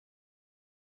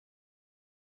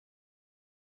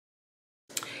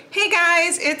Hey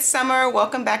guys, it's Summer.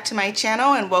 Welcome back to my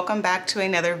channel and welcome back to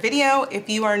another video. If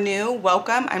you are new,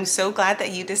 welcome. I'm so glad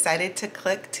that you decided to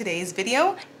click today's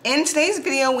video. In today's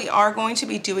video, we are going to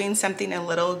be doing something a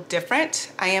little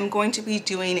different. I am going to be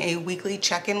doing a weekly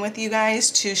check-in with you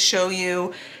guys to show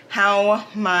you how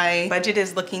my budget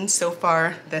is looking so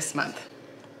far this month.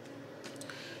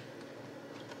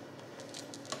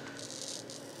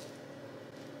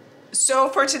 So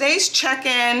for today's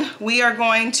check-in, we are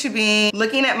going to be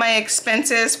looking at my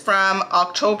expenses from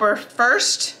October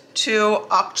 1st to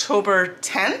October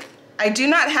 10th. I do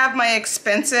not have my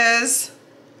expenses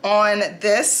on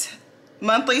this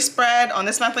monthly spread. On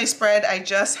this monthly spread, I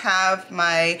just have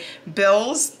my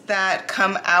bills that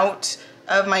come out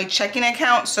of my checking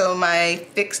account, so my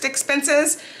fixed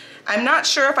expenses. I'm not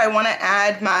sure if I want to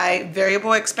add my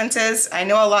variable expenses. I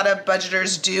know a lot of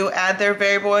budgeters do add their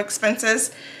variable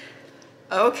expenses.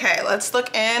 Okay, let's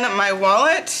look in my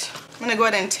wallet. I'm gonna go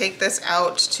ahead and take this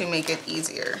out to make it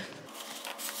easier.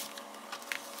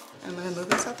 I'm gonna move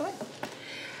this out the way.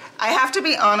 I have to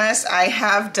be honest, I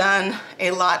have done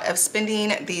a lot of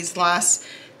spending these last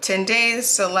 10 days,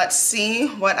 so let's see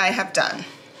what I have done.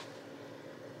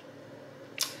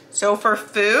 So for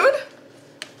food,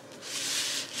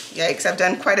 yikes, I've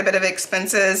done quite a bit of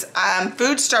expenses.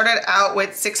 Food started out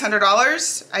with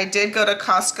 $600. I did go to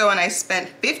Costco and I spent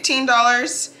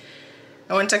 $15.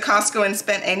 I went to Costco and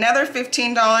spent another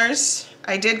 $15.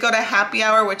 I did go to Happy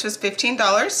Hour, which was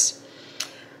 $15.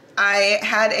 I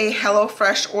had a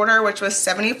HelloFresh order, which was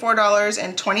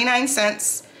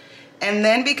 $74.29. And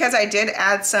then because I did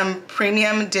add some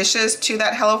premium dishes to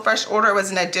that HelloFresh order, it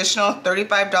was an additional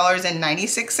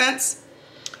 $35.96.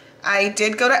 I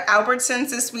did go to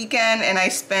Albertsons this weekend and I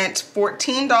spent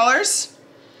 $14.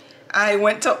 I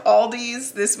went to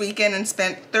Aldi's this weekend and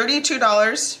spent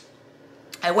 $32.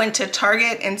 I went to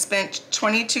Target and spent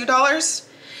 $22.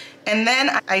 And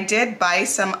then I did buy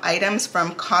some items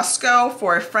from Costco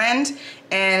for a friend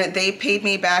and they paid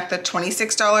me back the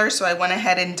 $26, so I went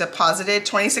ahead and deposited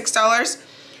 $26.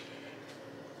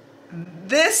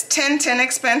 This 10/10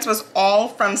 expense was all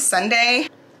from Sunday.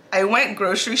 I went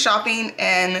grocery shopping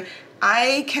and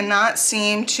I cannot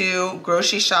seem to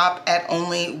grocery shop at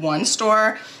only one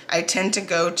store. I tend to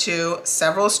go to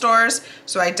several stores,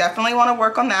 so I definitely want to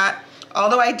work on that.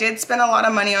 Although I did spend a lot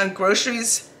of money on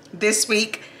groceries this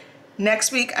week,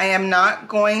 next week I am not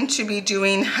going to be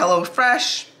doing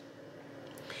HelloFresh.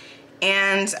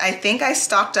 And I think I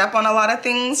stocked up on a lot of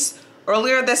things.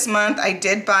 Earlier this month, I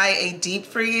did buy a deep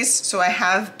freeze, so I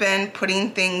have been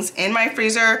putting things in my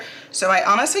freezer. So I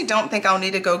honestly don't think I'll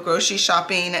need to go grocery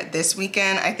shopping this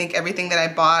weekend. I think everything that I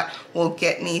bought will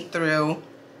get me through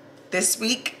this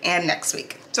week and next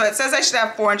week. So it says I should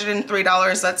have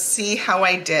 $403. Let's see how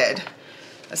I did.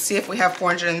 Let's see if we have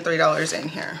 $403 in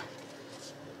here.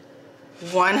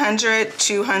 100,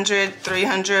 200,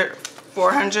 300,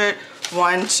 400,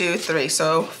 1, 2, 3.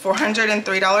 So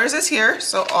 $403 is here.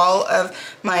 So all of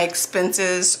my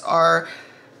expenses are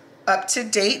up to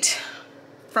date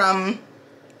from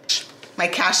my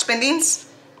cash spendings.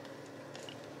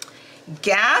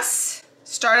 Gas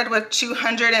started with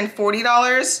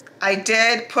 $240. I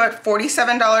did put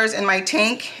 $47 in my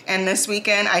tank, and this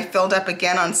weekend I filled up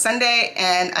again on Sunday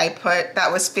and I put,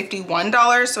 that was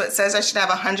 $51. So it says I should have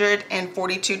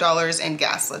 $142 in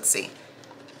gas. Let's see.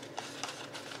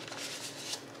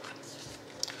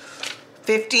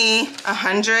 50,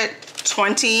 100,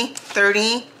 20,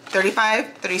 30,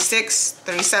 35, 36,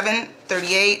 37,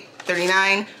 38,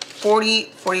 39,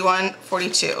 40, 41,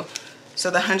 42. So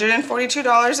the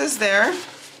 $142 is there.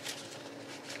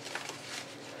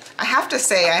 I have to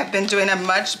say I have been doing a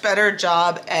much better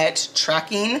job at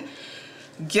tracking.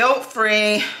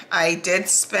 Guilt-free, I did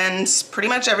spend pretty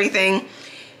much everything.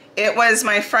 It was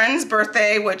my friend's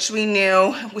birthday, which we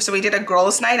knew, so we did a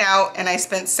girls' night out and I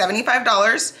spent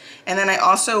 $75. And then I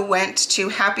also went to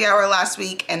Happy Hour last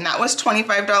week and that was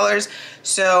 $25.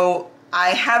 So I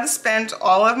have spent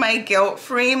all of my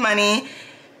guilt-free money,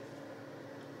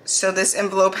 so this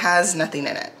envelope has nothing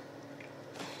in it.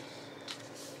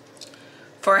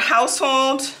 For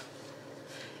household,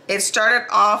 it started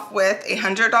off with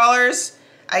 $100.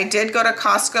 I did go to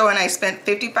Costco and I spent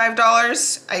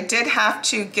 $55. I did have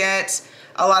to get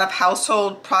a lot of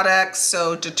household products,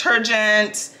 so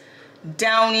detergent,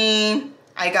 Downy.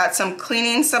 I got some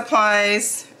cleaning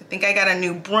supplies. I think I got a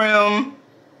new broom.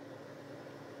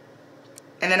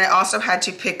 And then I also had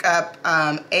to pick up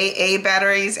AA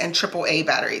batteries and AAA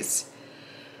batteries.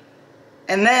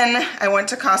 And then I went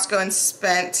to Costco and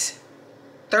spent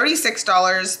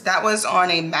 $36. That was on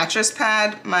a mattress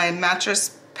pad. My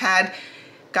mattress pad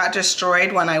got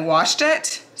destroyed when I washed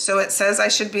it. So it says I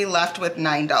should be left with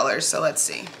 $9. So let's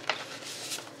see.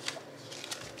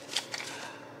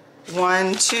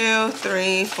 1, 2,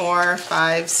 3, 4,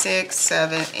 5, 6,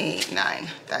 7, 8, 9.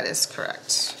 That is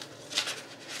correct.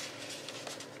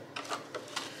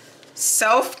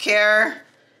 Self-care.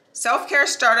 Self-care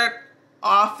started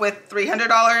off with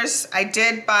 $300. I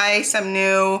did buy some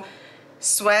new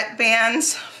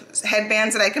sweatbands,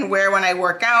 headbands that I can wear when I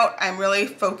work out. I'm really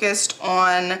focused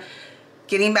on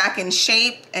getting back in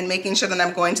shape and making sure that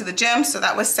I'm going to the gym. So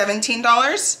that was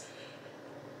 $17.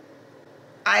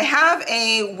 I have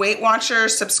a Weight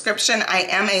Watchers subscription. I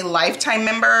am a lifetime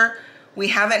member. We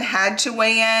haven't had to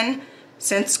weigh in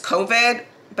since COVID,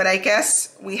 but I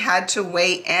guess we had to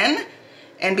weigh in.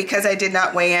 And because I did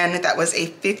not weigh in, that was a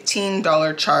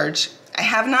 $15 charge. I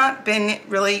have not been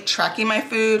really tracking my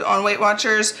food on Weight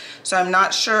Watchers, so I'm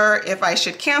not sure if I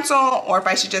should cancel or if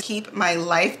I should just keep my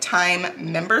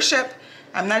lifetime membership.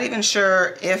 I'm not even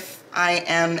sure if I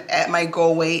am at my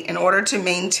goal weight. In order to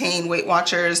maintain Weight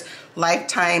Watchers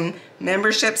lifetime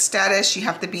membership status, you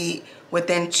have to be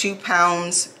within 2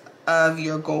 pounds of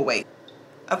your goal weight.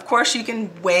 Of course, you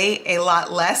can weigh a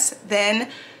lot less than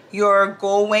your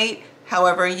goal weight.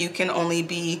 However, you can only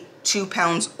be 2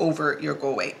 pounds over your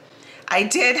goal weight. I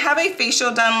did have a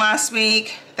facial done last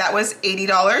week. That was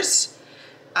 $80.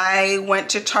 I went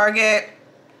to Target.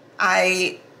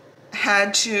 I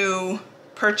had to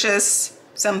purchase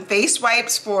some face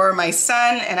wipes for my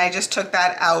son, and I just took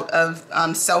that out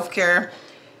of self-care.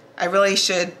 I really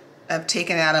should have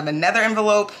taken it out of another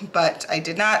envelope, but I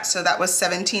did not, so that was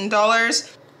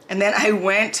 $17. And then I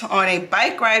went on a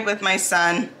bike ride with my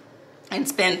son and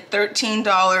spent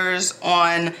 $13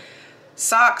 on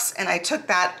socks, and I took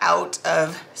that out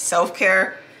of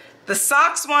self-care. The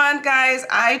socks one, guys,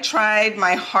 I tried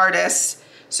my hardest.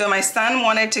 So my son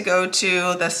wanted to go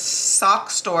to the sock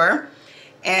store,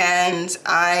 and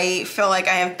I feel like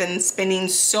I have been spending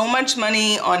so much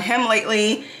money on him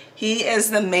lately. He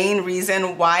is the main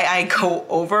reason why I go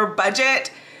over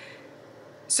budget.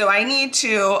 So I need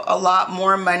to allot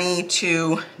more money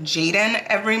to Jaden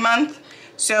every month.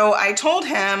 So I told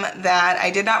him that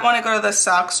I did not want to go to the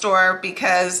sock store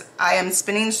because I am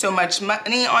spending so much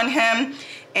money on him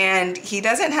and he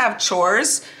doesn't have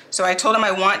chores. So I told him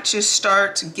I want to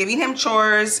start giving him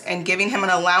chores and giving him an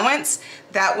allowance.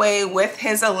 That way with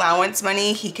his allowance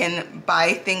money, he can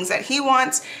buy things that he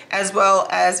wants, as well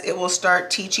as it will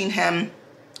start teaching him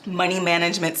money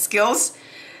management skills.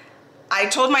 I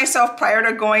told myself prior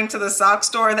to going to the sock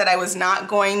store that I was not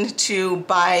going to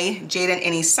buy Jaden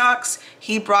any socks.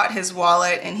 He brought his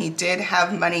wallet and he did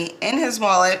have money in his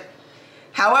wallet.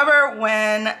 However,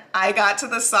 when I got to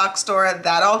the sock store,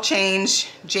 that all changed.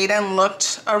 Jaden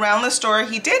looked around the store.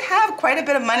 He did have quite a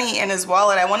bit of money in his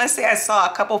wallet. I want to say I saw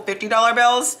a couple $50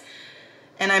 bills,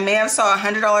 and I may have saw a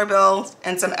 $100 bill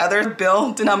and some other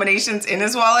bill denominations in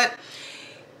his wallet.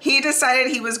 He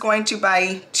decided he was going to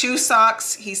buy 2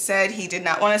 socks. He said he did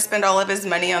not want to spend all of his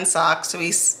money on socks, so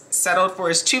he settled for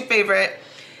his 2 favorite.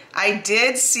 I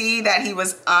did see that he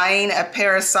was eyeing a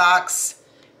pair of socks,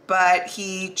 but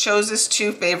he chose his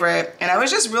 2 favorite, and I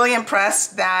was just really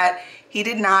impressed that he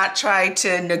did not try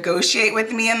to negotiate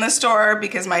with me in the store,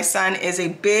 because my son is a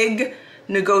big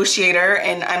negotiator,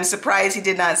 and I'm surprised he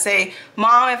did not say,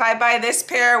 "Mom, if I buy this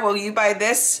pair, will you buy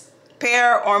this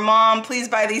pair?" or "Mom, please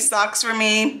buy these socks for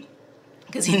me,"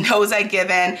 because he knows I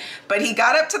give in. But he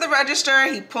got up to the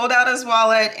register, he pulled out his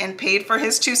wallet and paid for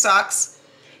his 2 socks.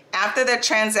 After the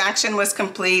transaction was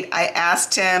complete, I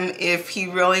asked him if he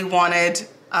really wanted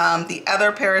the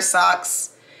other pair of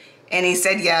socks, and he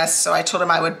said yes, so I told him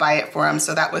I would buy it for him.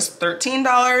 So that was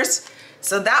 $13.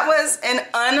 So that was an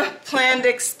unplanned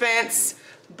expense,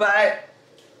 but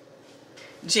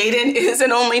Jaden is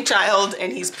an only child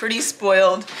and he's pretty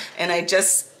spoiled, and I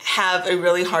just have a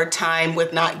really hard time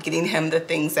with not getting him the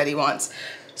things that he wants.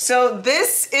 So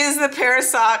this is the pair of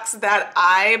socks that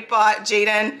I bought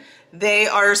Jaden. They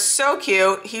are so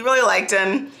cute. He really liked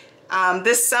them.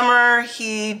 This summer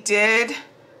he did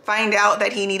find out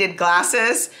that he needed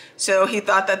glasses, so he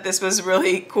thought that this was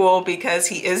really cool because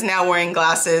he is now wearing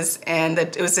glasses, and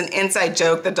that it was an inside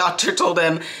joke. The doctor told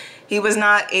him he was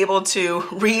not able to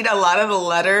read a lot of the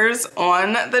letters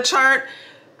on the chart,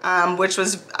 which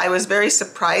I was very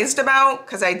surprised about,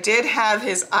 because I did have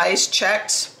his eyes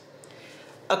checked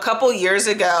a couple years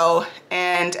ago,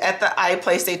 and at the eye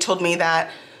place they told me that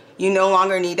you no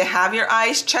longer need to have your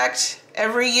eyes checked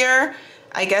every year.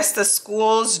 I guess the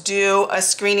schools do a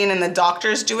screening and the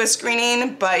doctors do a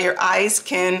screening, but your eyes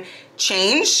can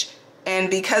change, and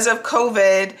because of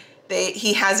COVID,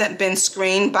 he hasn't been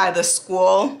screened by the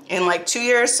school in like 2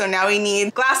 years, so now he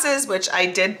needs glasses, which I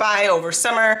did buy over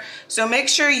summer. So make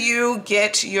sure you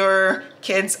get your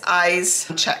kid's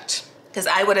eyes checked, because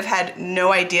I would have had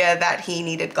no idea that he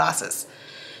needed glasses.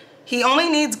 He only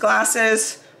needs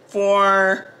glasses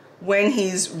for when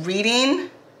he's reading.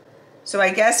 So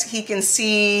I guess he can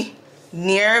see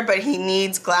near, but he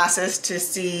needs glasses to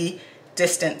see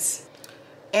distance.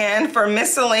 And for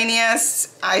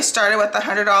miscellaneous, I started with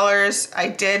 $100. I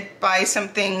did buy some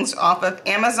things off of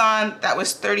Amazon. That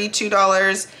was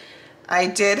 $32. I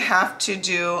did have to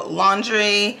do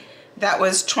laundry. That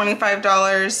was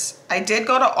 $25. I did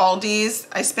go to Aldi's.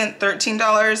 I spent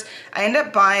 $13. I ended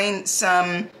up buying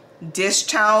some dish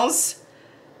towels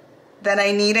that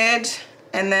I needed.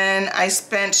 And then I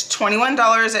spent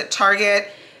 $21 at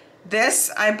Target. This,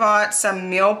 I bought some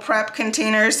meal prep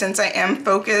containers since I am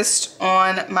focused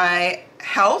on my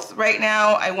health right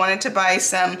now. I wanted to buy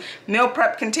some meal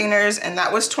prep containers, and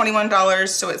that was $21.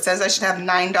 So it says I should have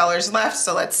 $9 left.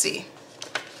 So let's see.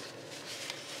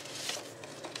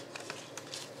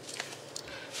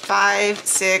 5,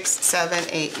 6, 7,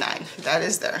 8, 9. That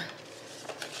is there.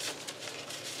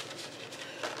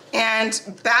 And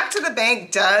Back to the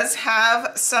Bank does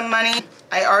have some money.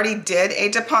 I already did a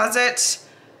deposit.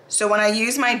 So when I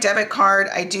use my debit card,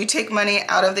 I do take money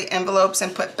out of the envelopes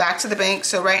and put Back to the Bank.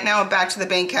 So right now, Back to the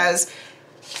Bank has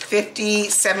 $50,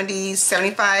 $70,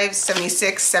 $75,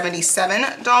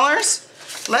 $76,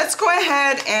 $77. Let's go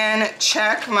ahead and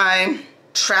check my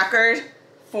tracker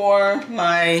for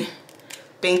my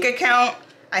bank account.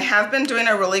 I have been doing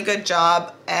a really good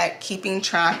job at keeping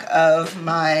track of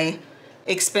my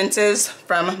expenses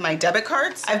from my debit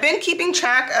cards. I've been keeping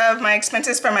track of my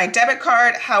expenses from my debit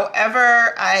card.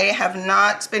 However, I have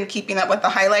not been keeping up with the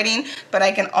highlighting, but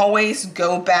I can always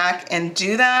go back and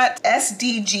do that.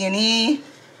 SDG&E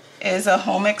is a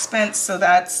home expense, so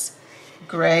that's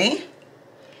gray.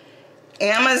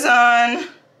 Amazon,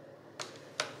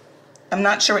 I'm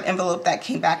not sure what envelope that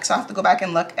came back, so I'll have to go back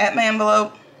and look at my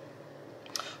envelope.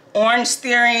 Orange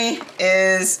Theory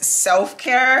is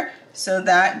self-care, so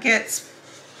that gets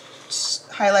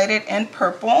highlighted in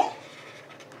purple.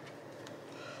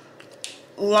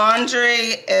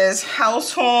 Laundry is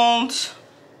household,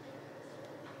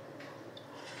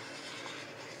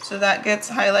 so that gets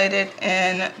highlighted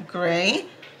in gray.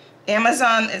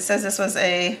 Amazon, it says this was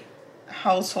a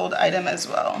household item as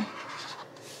well.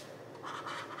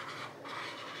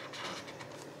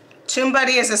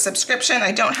 TuneBuddy is a subscription.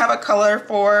 I don't have a color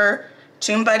for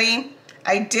TuneBuddy.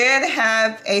 I did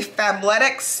have a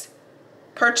Fabletics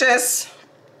purchase.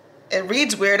 It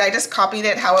reads weird. I just copied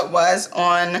it how it was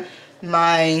on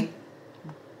my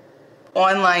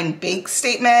online bank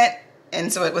statement,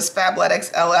 and so it was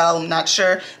Fabletics LL. I'm not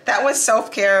sure. That was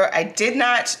self-care. I did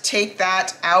not take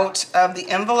that out of the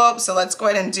envelope, so let's go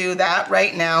ahead and do that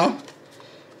right now.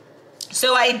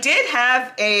 So I did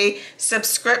have a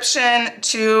subscription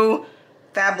to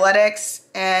Fabletics,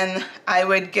 and I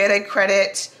would get a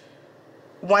credit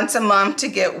once a month to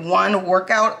get one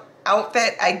workout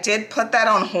outfit. I did put that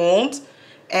on hold,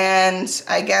 and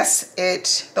I guess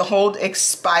the hold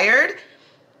expired,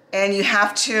 and you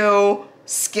have to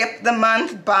skip the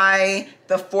month by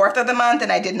the 4th of the month,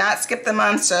 and I did not skip the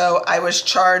month, so I was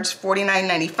charged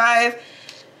 $49.95.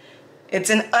 It's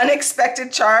an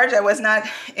unexpected charge. I was not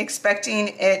expecting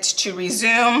it to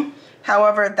resume.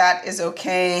 However, that is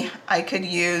okay. I could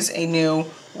use a new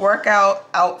workout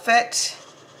outfit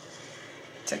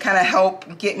to kind of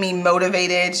help get me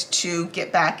motivated to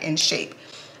get back in shape.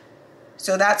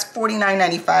 So that's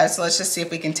 $49.95. So let's just see if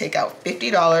we can take out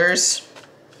 $50.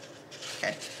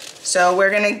 Okay. So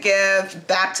we're gonna give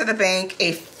Back to the Bank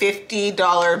a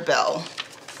 $50 bill.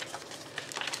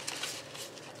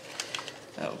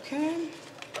 Okay.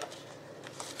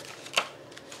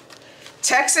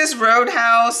 Texas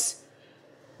Roadhouse.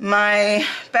 My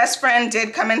best friend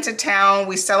did come into town.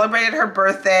 We celebrated her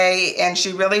birthday, and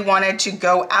she really wanted to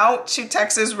go out to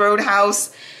Texas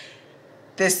Roadhouse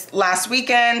this last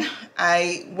weekend.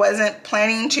 I wasn't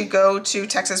planning to go to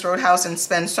Texas Roadhouse and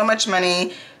spend so much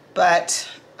money, but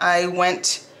I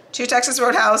went to Texas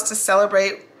Roadhouse to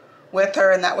celebrate with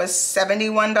her, and that was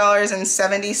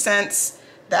 $71.70.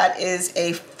 That is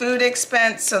a food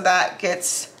expense, so that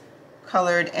gets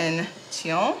colored in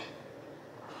teal.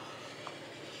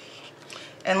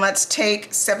 And let's take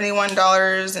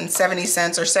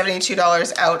 $71.70 or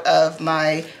 $72 out of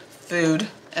my food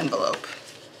envelope.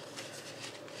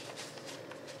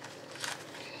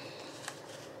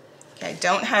 Okay, I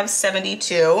don't have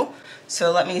 72,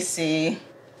 so let me see.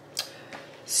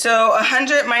 So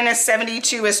 100 minus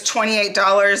 72 is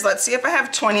 $28. Let's see if I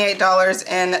have $28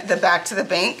 in the Back to the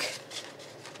Bank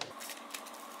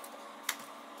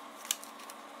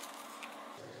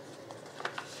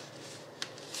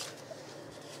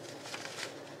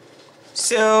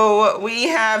So we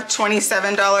have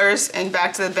 $27 in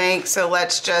back to the bank, so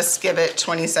let's just give it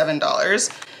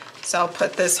 $27. So I'll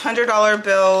put this $100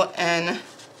 bill in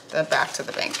the back to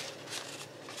the bank.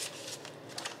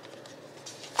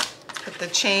 Put the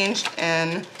change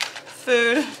in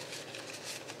food.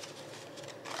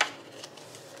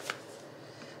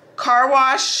 Car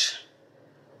wash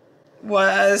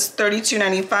was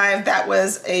 $32.95. That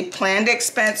was a planned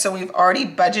expense, so we've already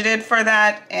budgeted for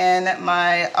that in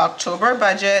my October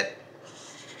budget.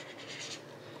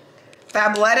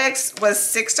 Fabletics was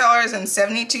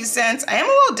 $6.72. I am a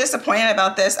little disappointed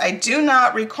about this. I do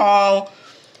not recall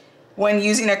when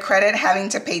using a credit having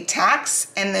to pay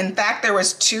tax, and in fact there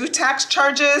was 2 tax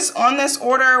charges on this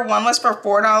order. One was for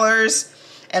 $4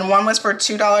 and one was for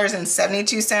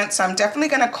 $2.72. So I'm definitely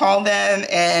going to call them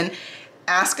and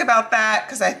ask about that,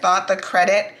 because I thought the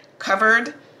credit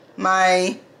covered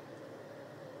my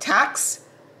tax.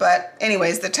 But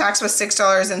anyways, the tax was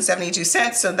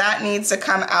 $6.72, so that needs to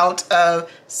come out of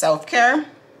self-care.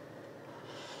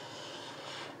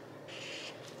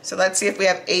 So let's see if we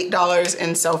have $8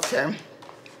 in self-care.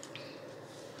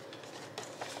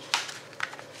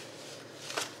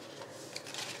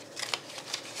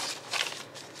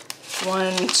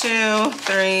 One, 2,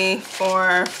 3,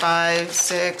 4, 5,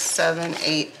 6, 7,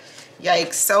 8.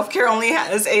 Yikes, self-care only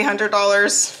has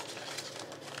 $800.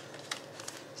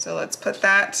 So let's put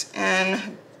that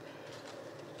in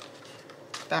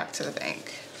back to the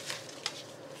bank.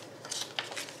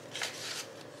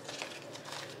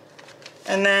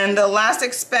 And then the last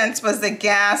expense was the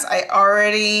gas. I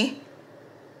already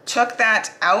took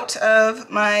that out of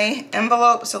my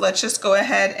envelope, so let's just go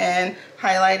ahead and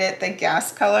highlight it the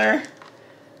gas color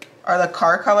or the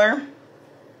car color.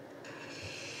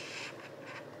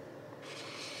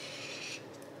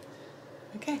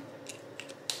 Okay.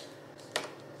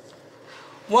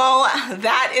 Well,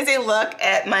 that is a look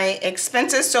at my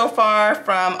expenses so far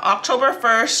from October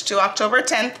 1st to October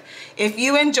 10th. If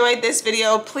you enjoyed this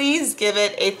video, please give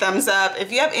it a thumbs up.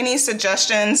 If you have any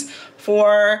suggestions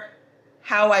for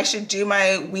how I should do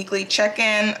my weekly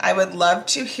check-in, I would love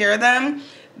to hear them.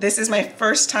 This is my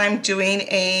first time doing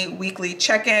a weekly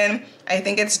check-in. I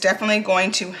think it's definitely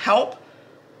going to help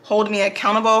hold me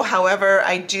accountable. However,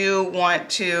 I do want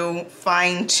to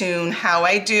fine-tune how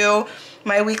I do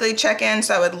my weekly check-in,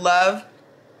 so I would love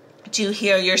to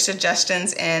hear your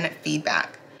suggestions and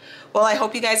feedback. Well, I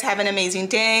hope you guys have an amazing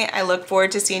day. I look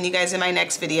forward to seeing you guys in my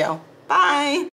next video. Bye!